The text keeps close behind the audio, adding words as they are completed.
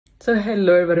So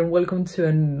hello everybody and welcome to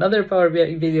another Power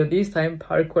BI video, this time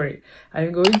Power Query.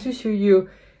 I'm going to show you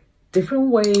different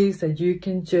ways that you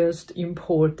can just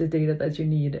import the data that you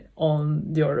need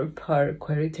on your Power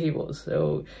Query table.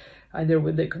 So either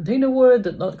with the container word,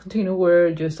 the not container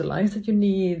word, just the lines that you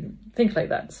need, things like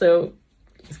that. So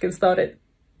let's get started.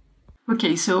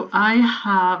 Okay, so I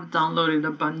have downloaded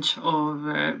a bunch of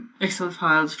Excel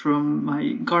files from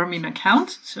my Garmin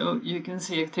account. So you can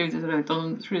see activities that I've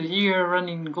done through the year,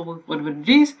 running, golf, whatever it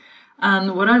is.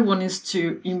 And what I want is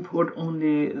to import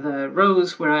only the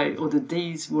rows where or the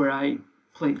days where I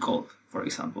played golf, for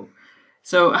example.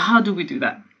 So how do we do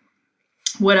that?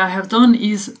 What I have done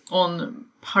is on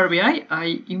Power BI,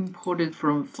 I imported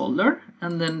from folder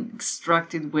and then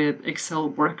extracted with Excel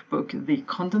workbook the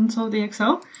contents of the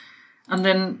Excel. And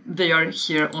then they are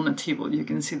here on a table. You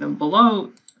can see them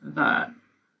below, that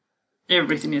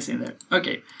everything is in there.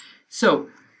 Okay, so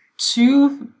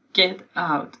to get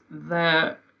out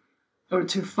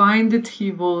to find the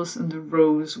tables and the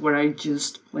rows where I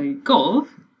just play golf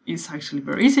is actually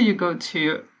very easy. You go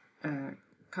to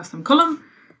custom column,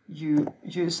 you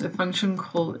use a function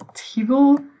called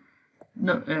Table.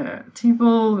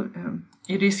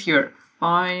 It is here,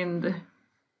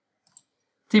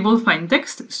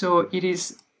 Table.FindText. So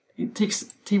it takes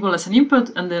table as an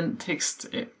input and then takes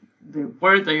the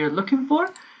word that you're looking for.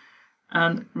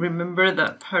 And remember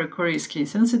that Power Query is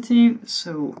case sensitive,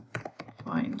 so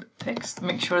find text.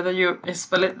 Make sure that you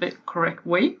spell it the correct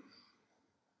way.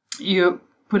 You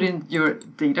put in your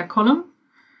data column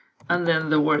and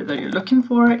then the word that you're looking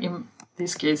for. In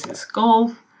this case is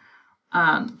golf,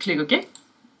 and click OK.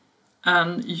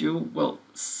 And you will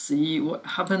see what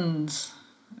happens.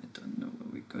 I don't know why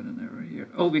we got an error here.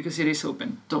 Oh, because it is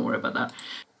open. Don't worry about that.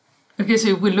 Okay, so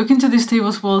if we look into these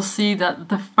tables, we'll see that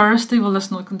the first table does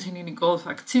not contain any golf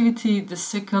activity. The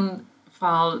second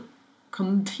file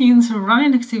contains a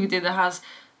running activity that has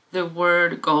the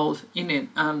word golf in it.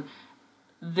 And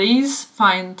this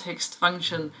find text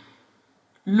function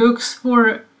looks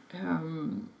for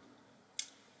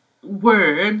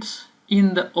words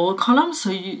in the all columns, so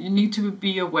you need to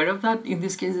be aware of that. In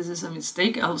this case, this is a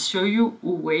mistake. I'll show you a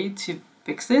way to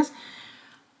fix this.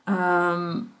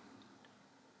 Then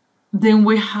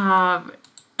we have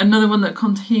another one that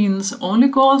contains only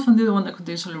golf and the other one that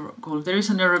contains only golf. There is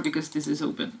an error because this is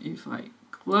open. If I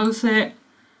close it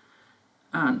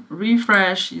and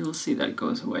refresh, you'll see that it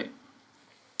goes away.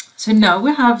 So now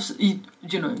we have,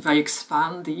 if I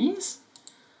expand these,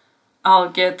 I'll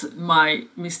get my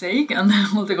mistake and then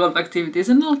all the golf activities,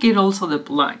 and I'll get also the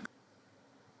blank.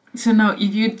 So now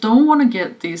if you don't want to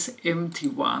get these empty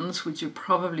ones, which you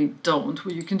probably don't,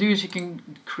 what you can do is you can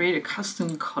create a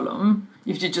custom column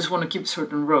if you just want to keep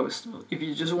certain rows. If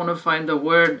you just want to find the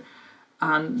word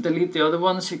and delete the other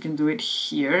ones, you can do it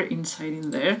here, inside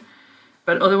in there.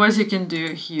 But otherwise you can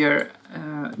do here,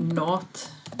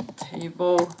 not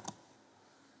table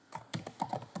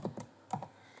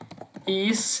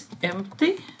is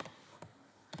empty,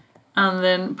 and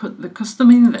then put the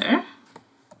custom in there.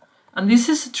 And this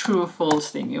is a true or false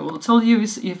thing. It will tell you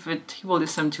if a table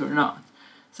is empty or not.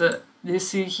 So you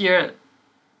see here,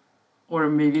 or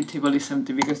maybe table is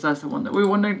empty because that's the one that we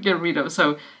want to get rid of.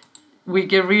 So we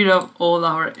get rid of all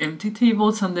our empty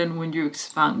tables, and then when you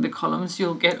expand the columns,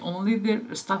 you'll get only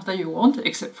the stuff that you want,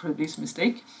 except for this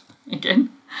mistake again.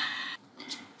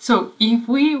 So if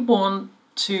we want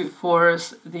to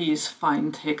force these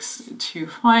find text to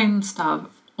find stuff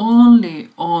only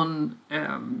on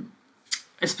a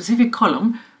specific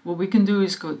column, what we can do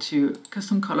is go to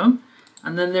custom column,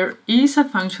 and then there is a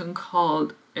function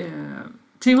called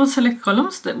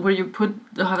Table.SelectColumns where you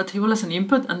have a table as an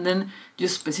input, and then you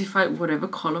specify whatever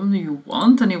column you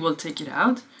want and it will take it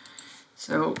out.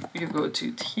 So you go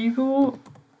to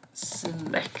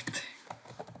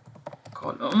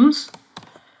Table.SelectColumns,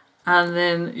 and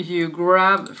then you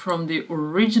grab from the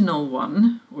original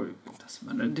one, or it doesn't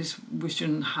matter, we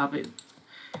shouldn't have it.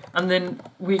 And then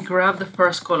we grab the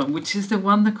first column, which is the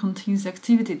one that contains the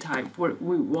activity type where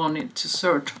we want it to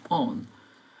search on.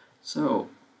 So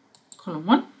column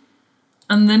 1.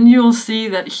 And then you'll see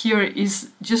that here is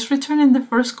just returning the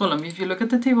first column. If you look at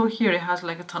the table here, it has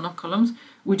like a ton of columns.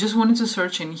 We just wanted to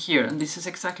search in here, and this is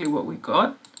exactly what we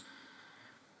got.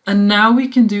 And now we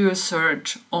can do a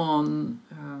search on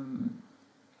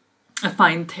a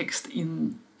find text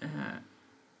in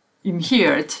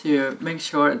here to make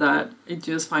sure that it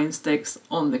just finds text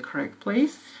on the correct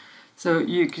place. So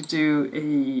you could do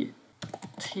a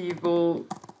table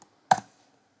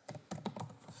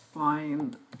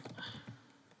find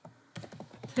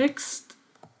text,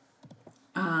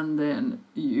 and then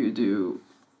you do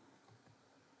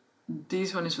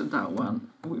this one is with that one.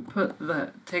 We put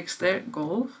the text there,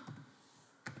 golf,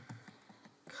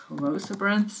 close the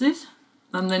parentheses,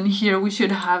 and then here we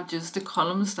should have just the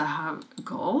columns that have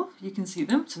golf. You can see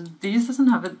them. So this doesn't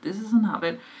have it, this doesn't have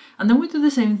it. And then we do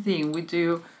the same thing. We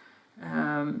do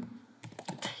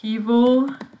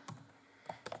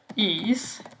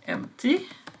Table.IsEmpty,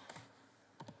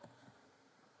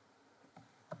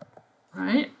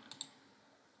 right?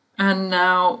 And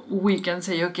now we can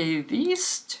say, okay,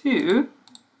 these two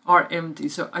are empty.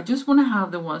 So I just want to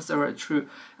have the ones that are true.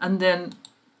 And then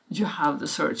you have the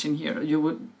search in here. You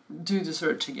would do the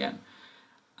search again.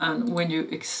 And when you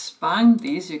expand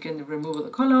these, you can remove the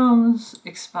columns,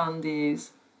 expand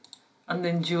these, and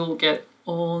then you'll get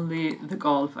only the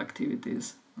golf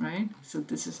activities, right? So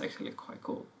this is actually quite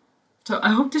cool. So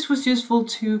I hope this was useful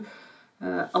to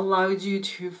allow you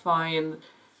to find,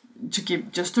 to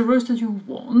keep just the rows that you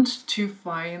want, to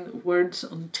find words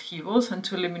on tables, and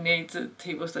to eliminate the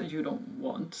tables that you don't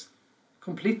want.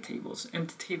 Complete tables,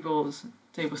 empty tables,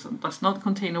 tables that does not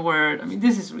contain a word. I mean,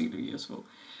 this is really useful.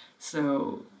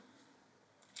 So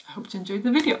I hope you enjoyed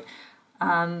the video.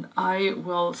 And I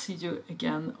will see you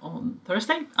again on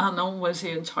Thursday and on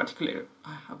Wednesday in Charticulator.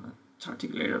 I have a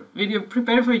Charticulator video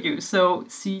prepared for you. So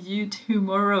see you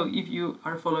tomorrow if you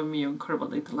are following me on Curbal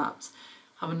Data Labs.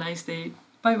 Have a nice day.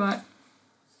 Bye bye.